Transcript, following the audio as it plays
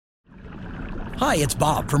Hi, it's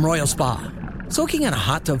Bob from Royal Spa. Soaking in a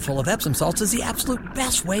hot tub full of Epsom salts is the absolute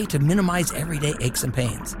best way to minimize everyday aches and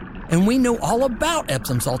pains. And we know all about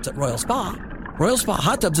Epsom salts at Royal Spa. Royal Spa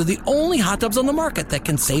hot tubs are the only hot tubs on the market that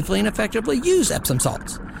can safely and effectively use Epsom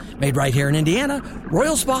salts. Made right here in Indiana,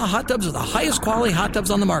 Royal Spa hot tubs are the highest quality hot tubs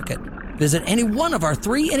on the market. Visit any one of our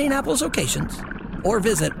 3 Indianapolis locations or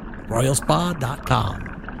visit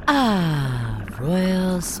royalspa.com. Ah,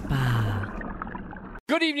 Royal Spa.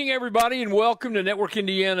 Good evening, everybody, and welcome to Network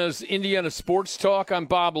Indiana's Indiana Sports Talk. I'm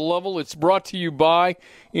Bob Lovell. It's brought to you by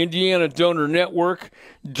Indiana Donor Network.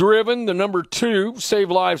 Driven, the number 2,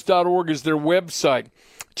 SaveLives.org is their website.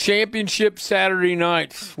 Championship Saturday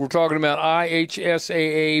night. We're talking about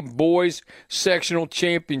IHSAA Boys Sectional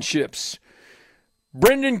Championships.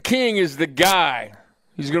 Brendan King is the guy.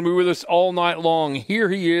 He's going to be with us all night long. Here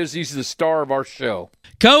he is. He's the star of our show.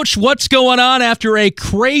 Coach, what's going on after a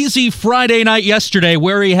crazy Friday night yesterday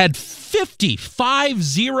where he had 50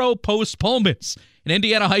 postponements in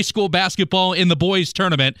Indiana high school basketball in the boys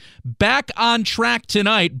tournament? Back on track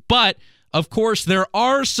tonight, but of course there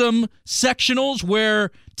are some sectionals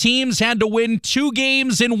where teams had to win 2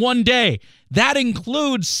 games in one day. That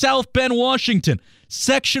includes South Bend, Washington,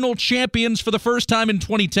 sectional champions for the first time in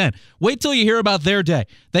 2010. Wait till you hear about their day.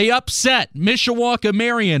 They upset Mishawaka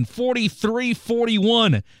Marion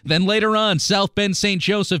 43-41. Then later on, South Bend St.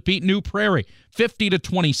 Joseph beat New Prairie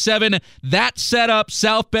 50-27. That set up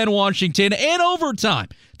South Bend, Washington in overtime,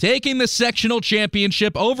 taking the sectional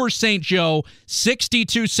championship over St. Joe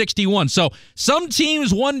 62-61. So some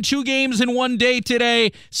teams won 2 games in one day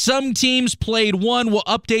today. Some teams played one. We'll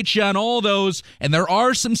update you on all those. And there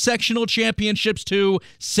are some sectional championships, too,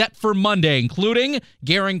 set for Monday, including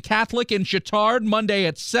Guerin Catholic in Chittard, Monday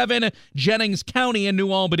at 7. Jennings County in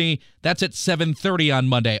New Albany. That's at 7:30 on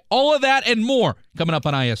Monday. All of that and more coming up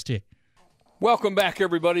on IST. Welcome back,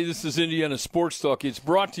 everybody. This is Indiana Sports Talk. It's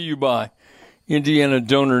brought to you by Indiana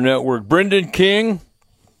Donor Network. Brendan King,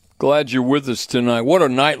 glad you're with us tonight. What a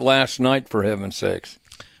night last night, for heaven's sakes.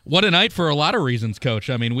 What a night for a lot of reasons, Coach.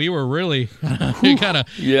 I mean, we were really kind of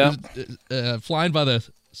flying by the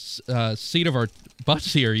seat of our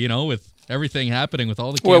butts here, you know, with everything happening with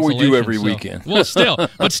all the cancellations. Well, we do every weekend. Well, still,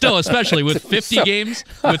 especially with 50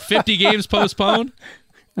 games postponed.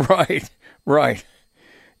 Right.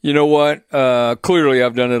 You know what? Clearly,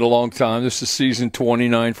 I've done it a long time. This is season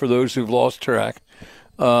 29 for those who've lost track.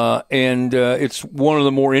 And it's one of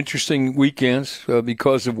the more interesting weekends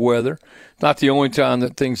because of weather. Not the only time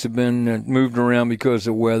that things have been moved around because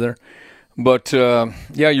of weather. But,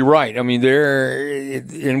 yeah, you're right. I mean,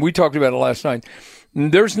 and we talked about it last night.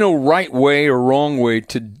 There's no right way or wrong way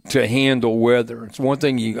to handle weather. It's one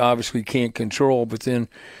thing you obviously can't control, but then,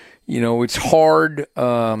 you know, it's hard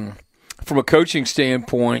from a coaching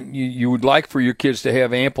standpoint. You would like for your kids to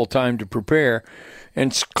have ample time to prepare,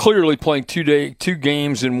 and clearly playing 2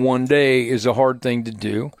 games in one day is a hard thing to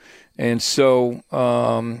do. And so,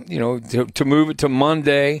 you know, to move it to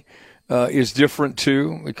Monday is different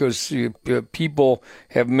too, because people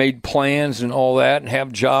have made plans and all that, and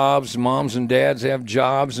have jobs. Moms and dads have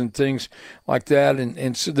jobs and things like that,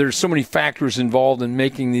 and so there's so many factors involved in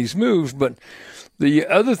making these moves. But the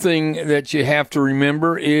other thing that you have to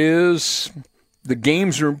remember is the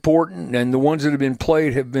games are important, and the ones that have been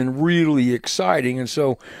played have been really exciting. And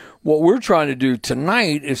so what we're trying to do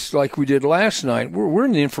tonight is like we did last night. We're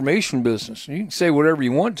in the information business. You can say whatever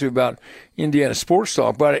you want to about Indiana Sports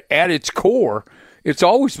Talk, but at its core, it's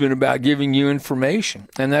always been about giving you information.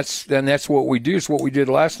 And that's what we do. It's what we did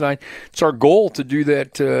last night. It's our goal to do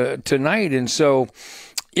that tonight. And so,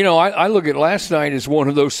 you know, I look at last night as one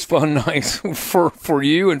of those fun nights for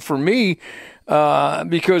you and for me,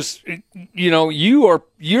 because, you know,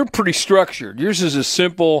 you're pretty structured. Yours is a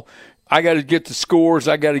simple, I got to get the scores,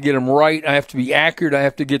 I got to get them right, I have to be accurate, I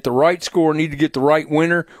have to get the right score, I need to get the right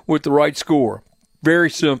winner with the right score. Very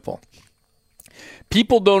simple.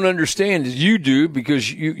 People don't understand, as you do, because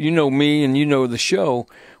you know me and you know the show.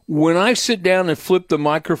 When I sit down and flip the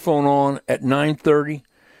microphone on at 9:30,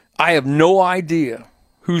 I have no idea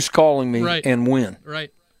who's calling me and when.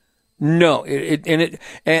 Right. No, and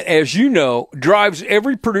as you know, drives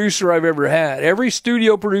every producer I've ever had, every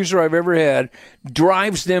studio producer I've ever had,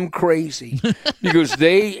 drives them crazy because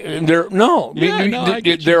they're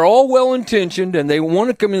all well intentioned and they want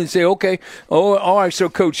to come in and say, okay, all right, so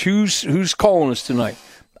Coach, who's calling us tonight?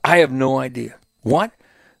 I have no idea. What?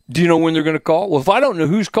 Do you know when they're going to call? Well, if I don't know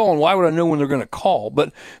who's calling, why would I know when they're going to call?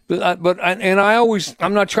 I'm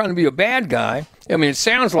not trying to be a bad guy. I mean, it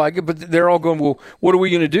sounds like it, but they're all going, well, what are we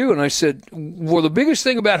going to do? And I said, well, the biggest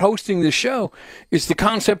thing about hosting this show is the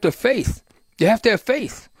concept of faith. You have to have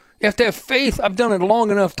faith. You have to have faith. I've done it a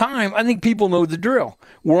long enough time. I think people know the drill.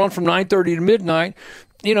 We're on from 9:30 to midnight.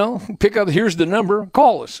 Pick up, here's the number,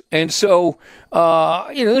 call us. And so,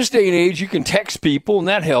 this day and age, you can text people, and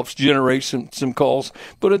that helps generate some calls.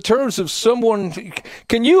 But in terms of someone,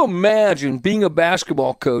 can you imagine being a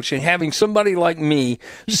basketball coach and having somebody like me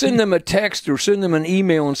send them a text or send them an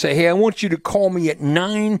email and say, hey, I want you to call me at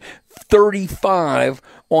 9:35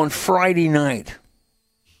 on Friday night?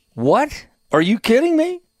 What? Are you kidding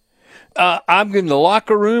me? I'm in the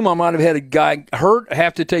locker room. I might have had a guy hurt, I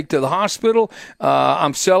have to take to the hospital.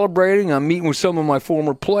 I'm celebrating. I'm meeting with some of my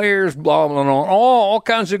former players, blah, blah, blah, all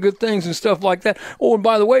kinds of good things and stuff like that. Oh, and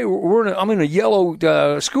by the way, I'm in a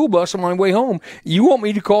yellow school bus on my way home. You want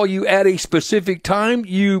me to call you at a specific time?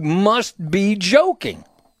 You must be joking.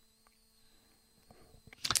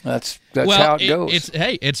 That's how it goes.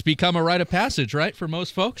 It's become a rite of passage, right, for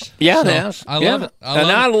most folks? Yeah, it has. I love it.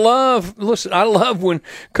 I love when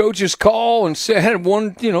coaches call and say, I had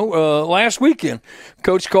one, last weekend,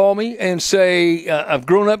 coach called me and say, I've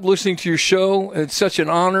grown up listening to your show. It's such an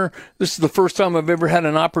honor. This is the first time I've ever had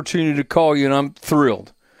an opportunity to call you, and I'm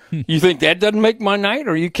thrilled. You think that doesn't make my night?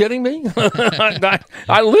 Are you kidding me?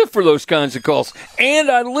 I live for those kinds of calls.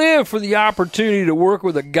 And I live for the opportunity to work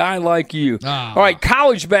with a guy like you. All right,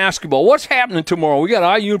 college basketball. What's happening tomorrow? We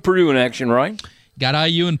got IU and Purdue in action, right? Got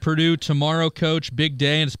IU and Purdue tomorrow, Coach. Big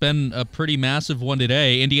day, and it's been a pretty massive one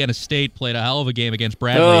today. Indiana State played a hell of a game against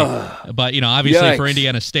Bradley. But, obviously yikes. For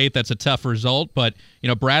Indiana State, that's a tough result. But,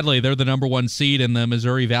 Bradley, they're the number one seed in the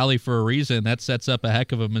Missouri Valley for a reason. That sets up a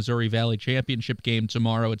heck of a Missouri Valley championship game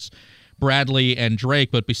tomorrow. It's Bradley and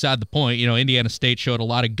Drake, but beside the point, Indiana State showed a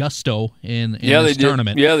lot of gusto in this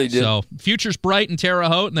tournament. Yeah, they did. So future's bright in Terre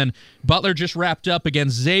Haute, and then Butler just wrapped up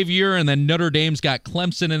against Xavier, and then Notre Dame's got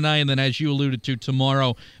Clemson tonight, and then as you alluded to,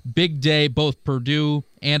 tomorrow, big day, both Purdue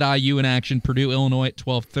and IU in action. Purdue, Illinois at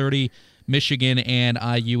 12:30, Michigan and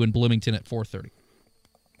IU in Bloomington at 4:30.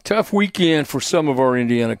 Tough weekend for some of our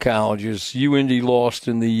Indiana colleges. UIndy lost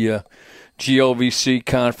in the GLVC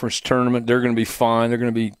conference tournament. They're going to be fine. They're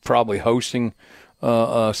going to be probably hosting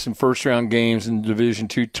some first-round games in the Division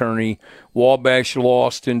II tourney. Wabash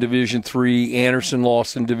lost in Division III. Anderson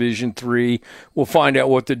lost in Division III. We'll find out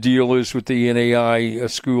what the deal is with the NAI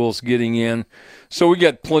schools getting in. So we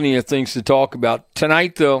got plenty of things to talk about.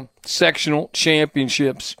 Tonight, though, sectional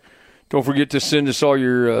championships. Don't forget to send us all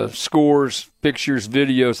your scores, pictures,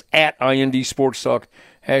 videos at IND Sports Talk.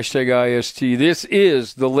 #IST. This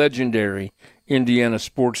is the legendary Indiana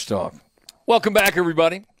Sports Talk. Welcome back,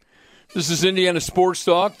 everybody. This is Indiana Sports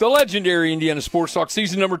Talk, the legendary Indiana Sports Talk,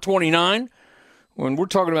 season number 29, when we're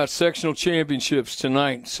talking about sectional championships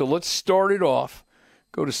tonight. So let's start it off,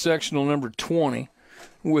 go to sectional number 20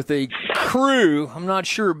 with a crew. I'm not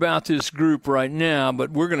sure about this group right now,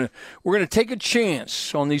 but we're gonna take a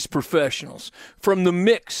chance on these professionals. From the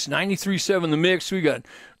Mix, 93.7 The Mix, we got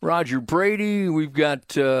Roger Brady. We've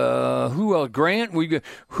got who else? Grant. We got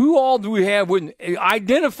who all do we have?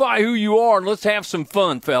 Identify who you are, and let's have some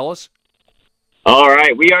fun, fellas. All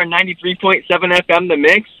right, we are 93.7 FM The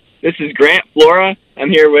Mix. This is Grant Flora. I'm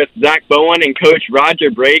here with Zach Bowen and Coach Roger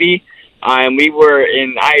Brady, and we were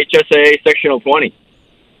in IHSAA Sectional 20.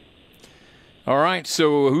 All right,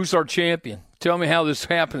 so who's our champion? Tell me how this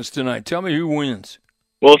happens tonight. Tell me who wins.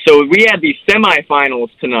 Well, so we had the semifinals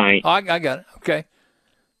tonight. I got it. Okay.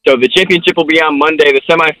 So the championship will be on Monday. The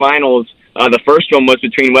semifinals, the first one was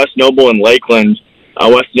between West Noble and Lakeland.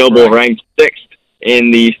 West Noble ranked 6th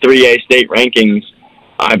in the 3A state rankings,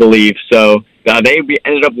 I believe. So they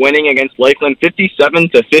ended up winning against Lakeland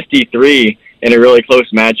 57-53 in a really close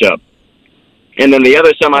matchup. And then the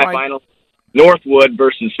other semifinal, Northwood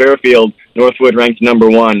versus Fairfield. Northwood ranked number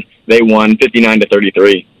 1. They won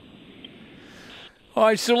 59-33. All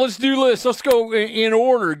right, so let's do this. Let's go in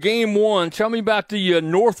order. Game 1. Tell me about the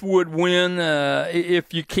Northwood win,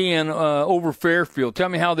 if you can, over Fairfield. Tell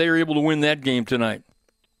me how they were able to win that game tonight.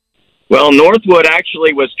 Well, Northwood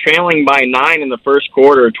actually was trailing by 9 in the first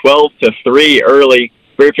quarter, 12-3 early.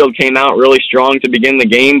 Fairfield came out really strong to begin the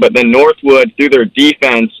game, but then Northwood, through their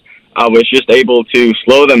defense, was just able to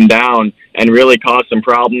slow them down and really cause some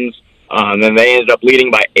problems. Then they ended up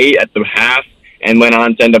leading by 8 at the half and went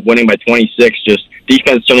on to end up winning by 26, just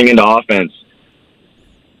defense turning into offense.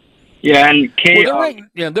 Yeah, and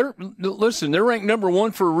they're ranked number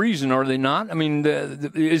 1 for a reason, are they not? I mean,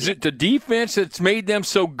 is it the defense that's made them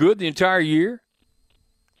so good the entire year?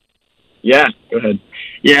 Yeah, go ahead.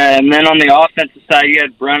 Yeah, and then on the offensive side, you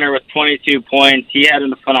had Brenner with 22 points. He had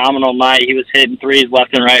a phenomenal night. He was hitting threes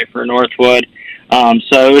left and right for Northwood.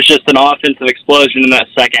 So it was just an offensive explosion in that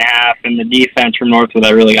second half, and the defense from Northwood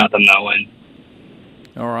that really got them that win.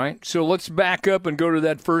 All right, so let's back up and go to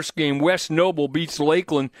that first game. West Noble beats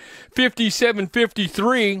Lakeland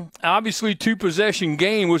 57-53. Obviously, two-possession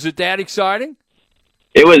game. Was it that exciting?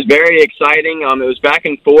 It was very exciting. It was back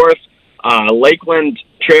and forth. Lakeland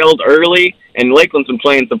trailed early, and Lakeland's been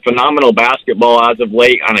playing some phenomenal basketball as of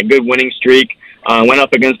late on a good winning streak. Went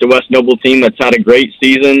up against a West Noble team that's had a great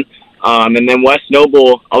season. And then West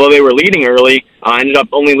Noble, although they were leading early, ended up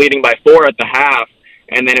only leading by 4 at the half.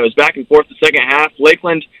 And then it was back and forth the second half.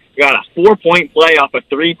 Lakeland got a 4-point play off a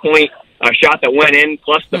 3-point shot that went in,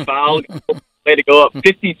 plus the foul play to go up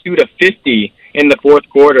 52-50 in the fourth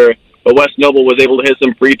quarter. But West Noble was able to hit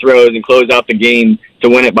some free throws and close out the game to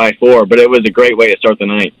win it by 4. But it was a great way to start the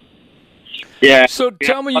night. Yeah. So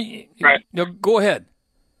tell me, no, go ahead.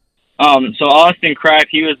 So Austin Kreif,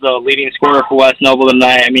 he was the leading scorer for West Noble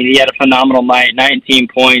tonight. I mean, he had a phenomenal night, 19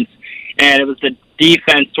 points. And it was the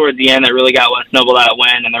defense towards the end that really got West Noble that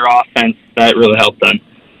win, and their offense that really helped them.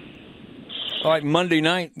 All right, Monday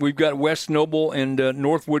night, we've got West Noble and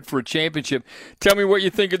Northwood for a championship. Tell me what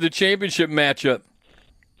you think of the championship matchup.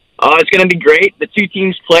 It's going to be great. The two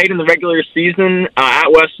teams played in the regular season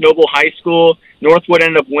at West Noble High School. Northwood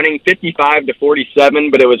ended up winning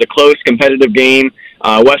 55-47, but it was a close, competitive game.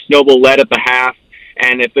 West Noble led at the half.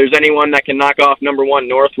 And if there's anyone that can knock off number 1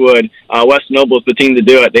 Northwood, West Noble's the team to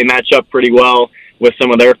do it. They match up pretty well with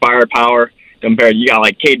some of their firepower compared. You got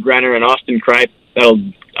like Cade Brenner and Austin Kreip that'll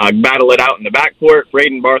battle it out in the backcourt.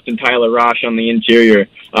 Braden Barth and Tyler Rosh on the interior.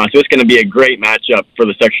 So it's going to be a great matchup for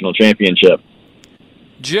the sectional championship.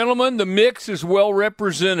 Gentlemen, the mix is well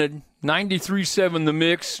represented. 93-7 the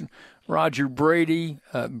mix. Roger Brady,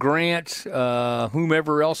 Grant,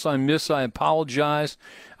 whomever else I miss, I apologize.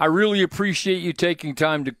 I really appreciate you taking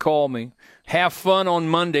time to call me. Have fun on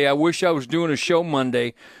Monday. I wish I was doing a show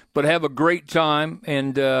Monday, but have a great time.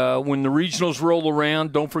 And when the regionals roll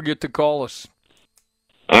around, don't forget to call us.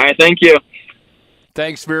 All right, thank you.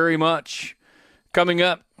 Thanks very much. Coming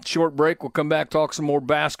up, short break. We'll come back, talk some more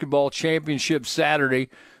basketball. Championship Saturday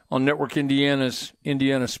on Network Indiana's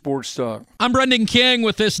Indiana Sports Talk. I'm Brendan King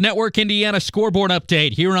with this Network Indiana scoreboard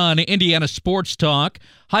update here on Indiana Sports Talk.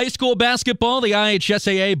 High school basketball, the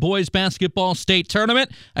IHSAA Boys Basketball State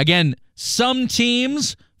Tournament. Again, some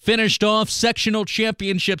teams finished off sectional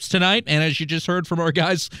championships tonight, and as you just heard from our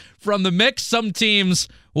guys from the mix, some teams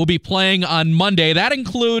will be playing on Monday. That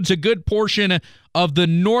includes a good portion of the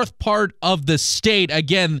north part of the state.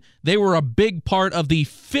 Again, they were a big part of the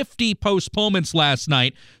 50 postponements last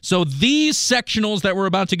night. So these sectionals that we're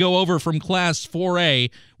about to go over from Class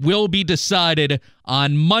 4A will be decided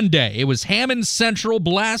on Monday. It was Hammond Central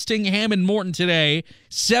blasting Hammond Morton today,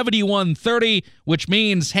 71-30, which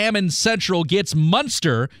means Hammond Central gets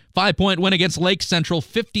Munster. 5-point win against Lake Central,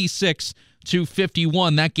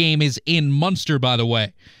 56-51. That game is in Munster, by the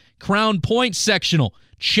way. Crown Point sectional.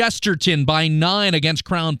 Chesterton by 9 against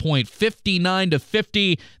Crown Point,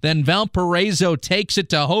 59-50. Then Valparaiso takes it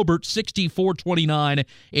to Hobart, 64-29.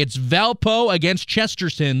 It's Valpo against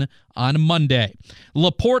Chesterton on Monday.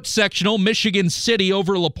 LaPorte sectional, Michigan City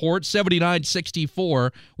over LaPorte,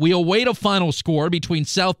 79-64. We await a final score between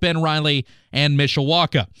South Bend Riley and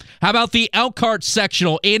Mishawaka. How about the Elkhart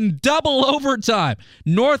sectional in double overtime?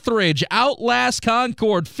 Northridge outlasts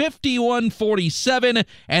Concord 51-47,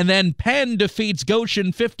 and then Penn defeats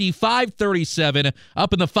Goshen 55-37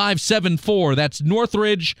 up in the 5-7-4. That's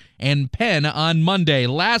Northridge and Penn on Monday.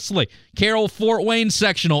 Lastly, Carroll Fort Wayne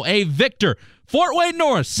sectional, a victor. Fort Wayne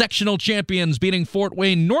North sectional champions beating Fort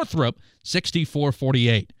Wayne Northrop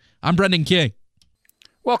 64-48. I'm Brendan King.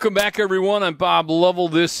 Welcome back, everyone. I'm Bob Lovell.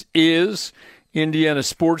 This is Indiana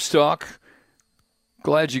Sports Talk.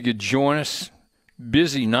 Glad you could join us.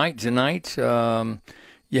 Busy night tonight.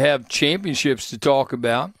 You have championships to talk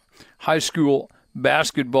about. High school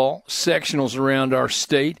basketball sectionals around our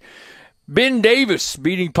state. Ben Davis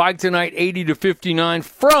beating Pike tonight 80-59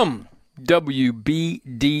 from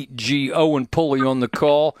WBDG. Owen Pulley on the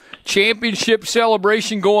call. Championship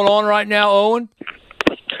celebration going on right now, Owen?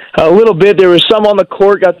 A little bit. There was some on the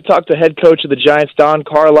court. Got to talk to head coach of the Giants, Don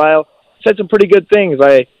Carlisle. Said some pretty good things.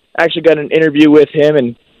 I actually got an interview with him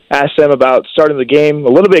and asked them about starting the game a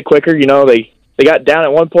little bit quicker. You know, they got down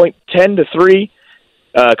at one point 10-3.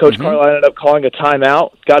 Coach Carlisle ended up calling a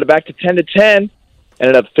timeout. Got it back to 10-10.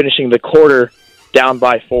 Ended up finishing the quarter down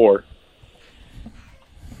by 4.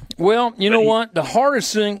 Well, you know what? The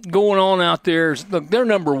hardest thing going on out there is, look, they're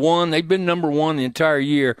number one. They've been number one the entire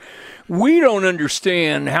year. We don't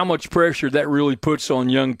understand how much pressure that really puts on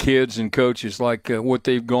young kids and coaches, like what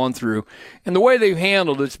they've gone through. And the way they've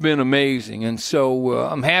handled it's been amazing. And so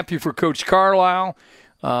I'm happy for Coach Carlisle.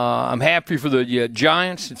 I'm happy for the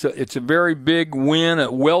Giants. It's a very big win,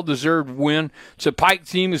 a well-deserved win. It's a Pike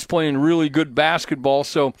team that's playing really good basketball.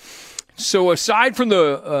 So aside from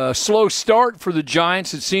the slow start for the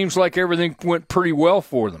Giants, it seems like everything went pretty well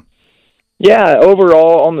for them. Yeah,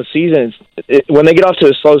 overall on the season, when they get off to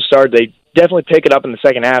a slow start, they definitely pick it up in the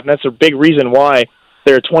second half, and that's a big reason why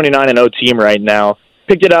they're a 29-0 team right now.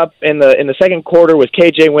 Picked it up in the second quarter with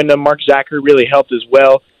KJ Wyndham. Mark Zachary really helped as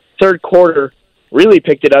well. Third quarter really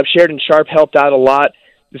picked it up. Sheridan Sharp helped out a lot.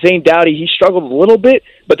 Zane Dowdy, he struggled a little bit,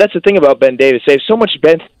 but that's the thing about Ben Davis. They have so much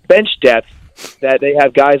bench depth that they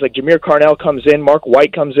have guys like Jameer Carnell comes in, Mark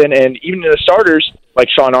White comes in, and even the starters like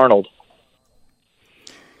Sean Arnold.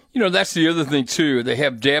 That's the other thing, too. They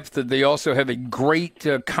have depth. They also have a great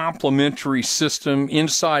complementary system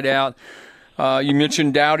inside out. You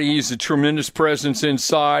mentioned Dowdy. He's a tremendous presence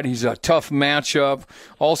inside. He's a tough matchup.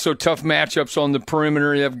 Also tough matchups on the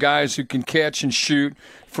perimeter. You have guys who can catch and shoot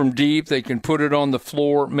from deep. They can put it on the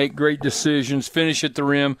floor, make great decisions, finish at the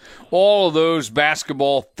rim. All of those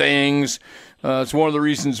basketball things. It's one of the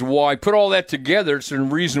reasons why. Put all that together, it's the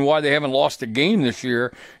reason why they haven't lost a game this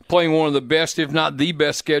year, playing one of the best, if not the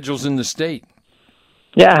best, schedules in the state.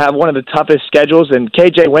 Yeah, have one of the toughest schedules, and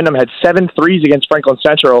KJ Wyndham had 7 threes against Franklin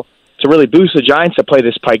Central to really boost the Giants to play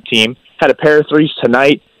this Pike team. Had a pair of threes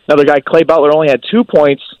tonight. Another guy, Clay Butler, only had 2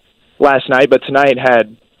 points last night, but tonight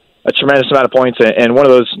had a tremendous amount of points and one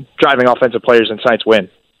of those driving offensive players in tonight's win.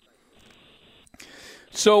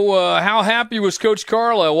 So how happy was Coach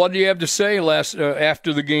Carlisle? What do you have to say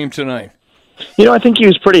after the game tonight? I think he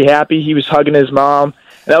was pretty happy. He was hugging his mom.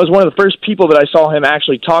 And that was one of the first people that I saw him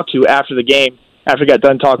actually talk to after the game, after he got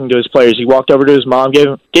done talking to his players. He walked over to his mom,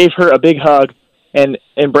 gave her a big hug, and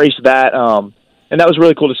embraced that. And that was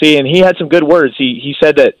really cool to see. And he had some good words. He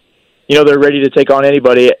said that, they're ready to take on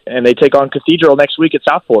anybody, and they take on Cathedral next week at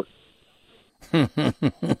Southport.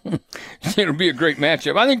 It'll be a great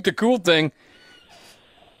matchup. I think the cool thing,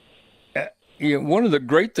 one of the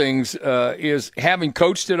great things is having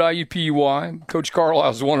coached at IUPUI. Coach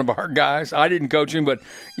Carlisle is one of our guys. I didn't coach him, but,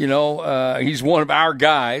 he's one of our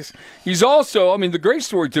guys. He's also, the great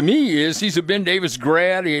story to me is he's a Ben Davis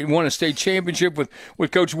grad. He won a state championship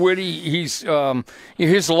with Coach Whitty. He's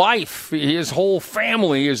his life, his whole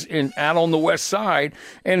family is out on the west side.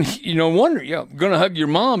 And, going to hug your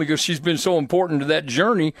mom because she's been so important to that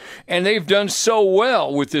journey. And they've done so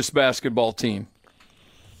well with this basketball team.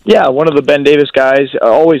 Yeah, one of the Ben Davis guys.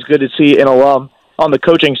 Always good to see an alum on the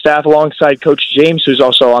coaching staff alongside Coach James, who's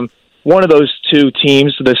also on one of those 2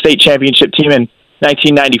 teams, the state championship team in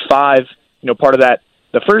 1995, part of that,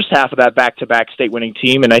 the first half of that back-to-back state-winning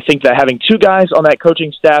team. And I think that having 2 guys on that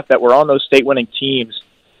coaching staff that were on those state-winning teams,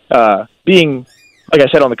 being, like I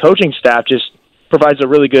said, on the coaching staff, just provides a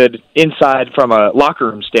really good inside from a locker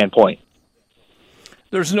room standpoint.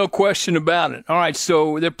 There's no question about it. All right,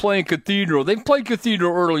 so they're playing Cathedral. They played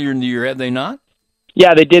Cathedral earlier in the year, had they not?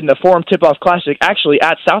 Yeah, they did in the Forum Tip-Off Classic, actually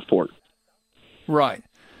at Southport. Right.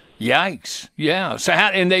 Yikes. Yeah. So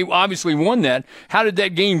and they obviously won that. How did that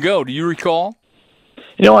game go? Do you recall?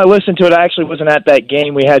 I listened to it. I actually wasn't at that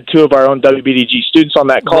game. We had 2 of our own WBDG students on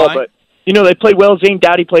that call. Right. But, they played well. Zane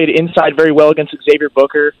Dowdy played inside very well against Xavier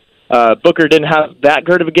Booker. Booker didn't have that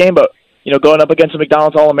good of a game, but going up against a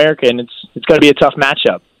McDonald's All-American, it's going to be a tough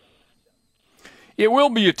matchup. It will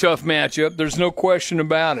be a tough matchup. There's no question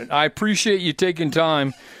about it. I appreciate you taking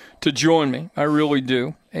time to join me. I really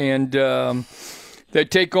do. And they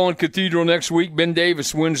take on Cathedral next week. Ben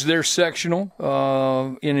Davis wins their sectional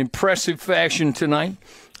in impressive fashion tonight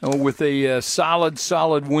with a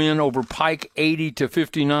solid win over Pike,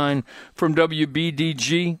 80-59 from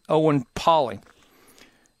WBDG. Owen Polly.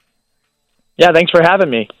 Yeah, thanks for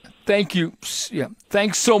having me. Thank you. Yeah.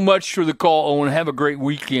 Thanks so much for the call, Owen. Have a great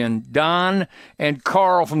weekend. Don and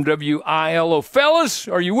Carl from WILO. Fellas,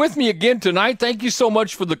 are you with me again tonight? Thank you so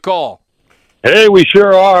much for the call. Hey, we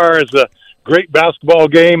sure are. It's a great basketball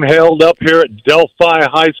game held up here at Delphi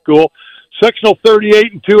High School. Sectional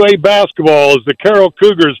 38 and 2A basketball as the Carroll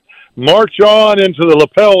Cougars march on into the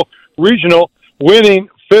Lapel Regional, winning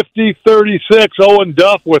 50-36. Owen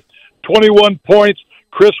Duff with 21 points,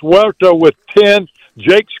 Chris Huerta with 10,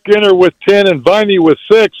 Jake Skinner with 10, and Viney with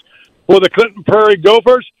 6. For the Clinton Prairie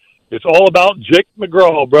Gophers, it's all about Jake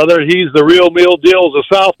McGraw, brother. He's the real meal deal as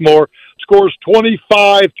a sophomore. Scores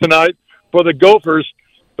 25 tonight for the Gophers.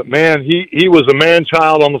 But, man, he was a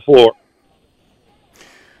man-child on the floor.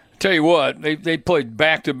 Tell you what, they played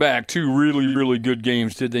back-to-back 2 really, really good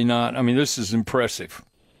games, did they not? This is impressive.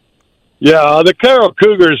 Yeah, the Carroll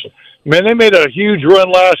Cougars, man, they made a huge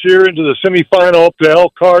run last year into the semifinal up to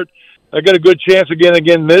Elkhart. They got a good chance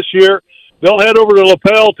again this year. They'll head over to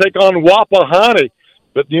Lapel, take on Wapahani.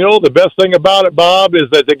 But, the best thing about it, Bob, is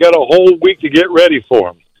that they got a whole week to get ready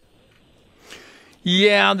for them.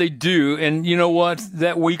 Yeah, they do. And you know what?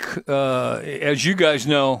 That week, as you guys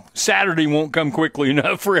know, Saturday won't come quickly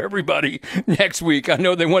enough for everybody next week. I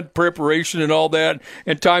know they want preparation and all that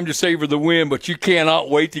and time to savor the win, but you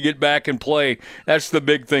cannot wait to get back and play. That's the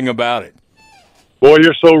big thing about it. Boy,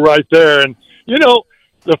 you're so right there. And,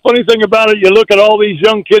 the funny thing about it, you look at all these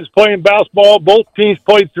young kids playing basketball. Both teams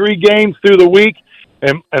played 3 games through the week.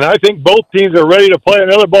 And I think both teams are ready to play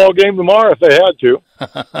another ball game tomorrow if they had to.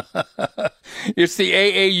 It's the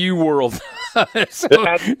AAU world. That's so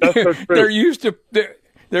true.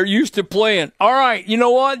 They're used to playing. All right, you know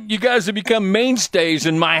what? You guys have become mainstays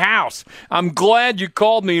in my house. I'm glad you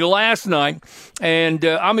called me last night, and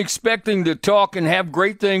I'm expecting to talk and have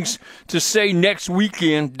great things to say next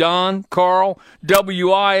weekend. Don, Carl,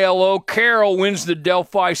 WILO. Carol wins the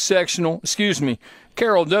Delphi sectional. Excuse me.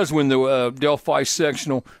 Carol does win the Delphi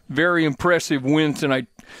sectional. Very impressive win tonight.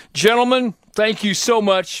 Gentlemen, thank you so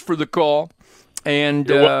much for the call, and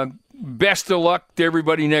best of luck to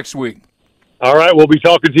everybody next week. All right, we'll be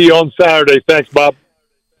talking to you on Saturday. Thanks, Bob.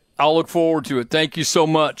 I'll look forward to it. Thank you so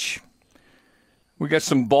much. We got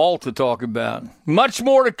some ball to talk about. Much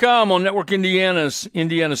more to come on Network Indiana's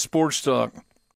Indiana Sports Talk.